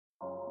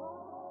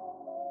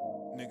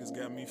Niggas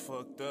got me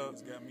fucked up.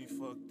 Got me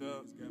fucked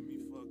up. Got me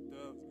fucked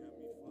up. Got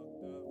me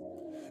fucked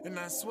up. And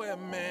I swear,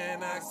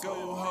 man, I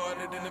go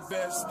harder than the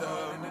best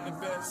of. And the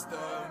best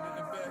of. And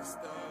the best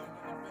of.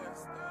 And the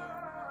best of.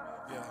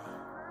 Yeah.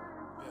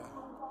 Yeah.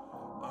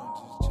 I'm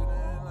just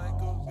chillin' like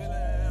a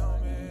villain,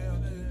 homie. I'm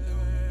just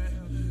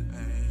living.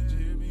 I ain't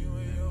jibbing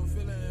when you're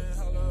feeling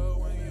hollow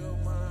when you're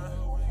mine.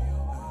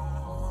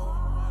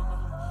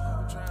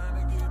 I'm trying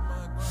to get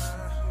my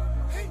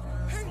grind. Hey,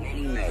 hey,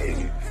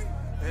 hey.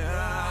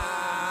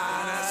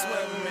 And I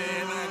swear,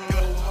 man, I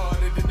go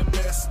harder than the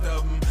best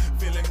of them.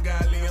 Feeling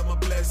godly, I'ma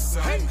bless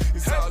some.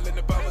 It's all in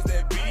the powers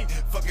that be.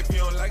 Fuck if you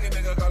don't like it,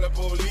 nigga, call the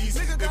police.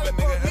 If a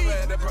nigga ever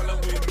had a problem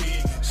with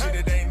me, shit,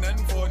 it ain't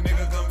nothing for a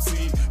nigga, come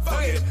see.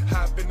 Fuck it,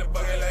 hop in the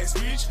bucket like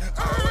Screech.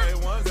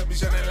 Alright ones, I be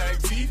shining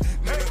like teeth.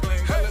 Niggas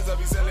playing colors, I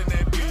be selling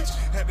that beach.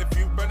 Had a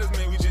few brothers,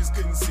 man, we just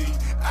couldn't see.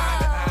 Eye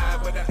to eye,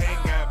 but I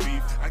ain't got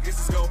beef. I guess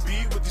it's gon'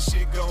 be what the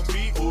shit gon'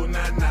 be. Ooh,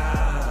 nah,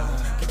 nah.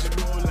 Get your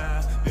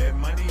moolah. That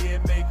money,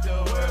 it make the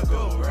world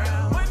go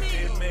round.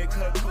 It make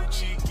her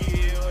coochie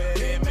gill,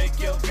 and it make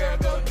your girl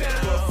go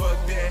down. But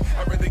fuck that,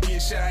 I'd rather get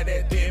shot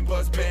at than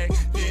bust back,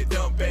 then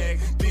dump back,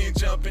 then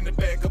jump in the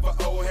back of an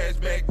old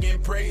hatchback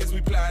and pray as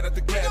we plot out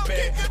the clap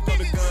back. Throw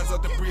the guns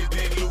off the bridge,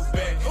 then loop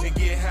back and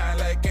get high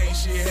like ain't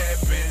shit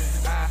happen.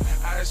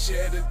 I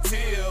shed a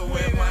tear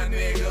when my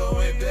nigga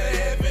went to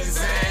heaven.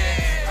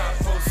 I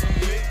post some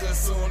liquor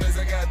soon as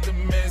I got the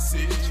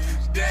message.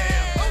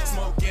 Damn,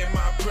 smoking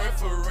my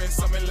preference.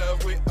 I'm in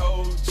love with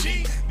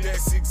OG.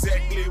 That's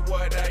exactly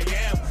what I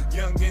am.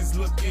 Youngins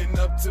looking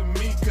up to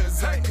me,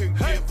 cause I could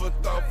give a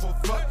thoughtful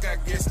fuck. I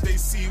guess they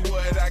see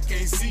what I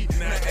can't see.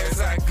 Now as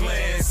I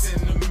glance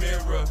in the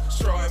mirror,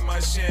 straw in my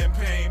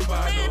champagne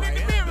bottle.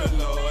 The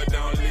Lord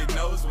only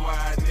knows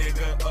why a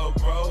nigga a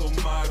role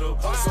model.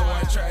 So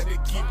I try to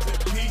keep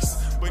the peace.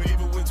 But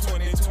even with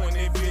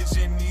 20/20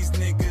 vision, these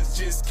niggas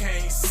just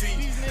can't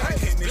see. I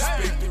can't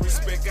expect the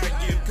respect I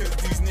give, cause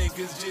these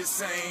niggas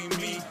just ain't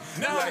me.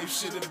 Life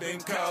should've been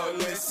called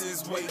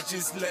lessons, wait,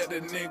 just let a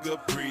nigga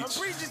preach.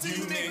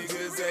 You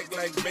niggas act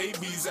like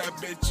babies, I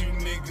bet you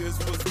niggas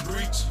was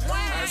breech.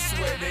 I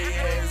swear they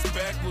ass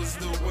backwards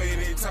the way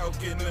they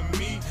talking to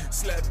me.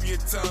 Slap your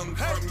tongue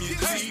from your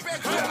teeth.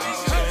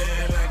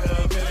 I'm like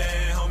a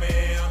villain,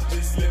 homie, I'm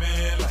just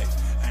living life.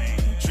 I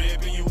ain't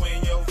tripping you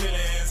in your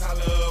feelings,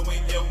 holla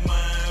when your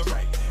mind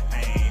right. I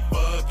ain't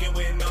fucking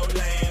with no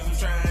lames, I'm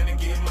trying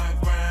to get my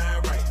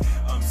grind right.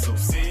 I'm so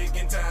sick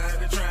and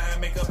tired of trying to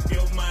make up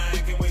your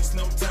mind, can't waste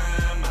no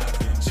time. I've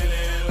been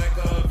chillin' like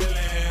a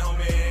villain,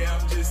 homie,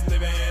 I'm just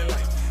living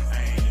life. I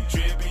ain't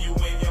tripping you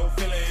in your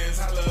feelings,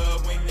 holla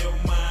when your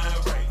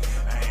mind right.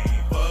 I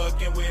ain't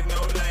fucking with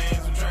no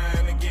lames, I'm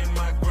trying to get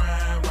my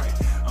grind right.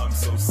 I'm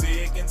so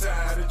sick and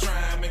tired of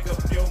trying to make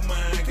up your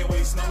mind, can't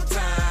waste no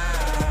time.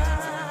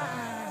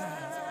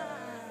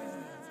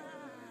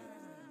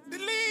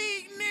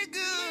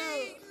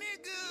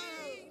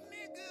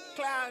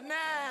 Cloud 9.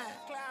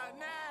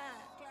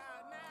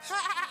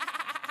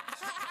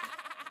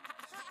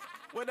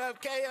 What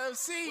up,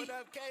 KOC? What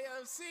up,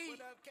 KOC?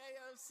 What up,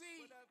 KOC?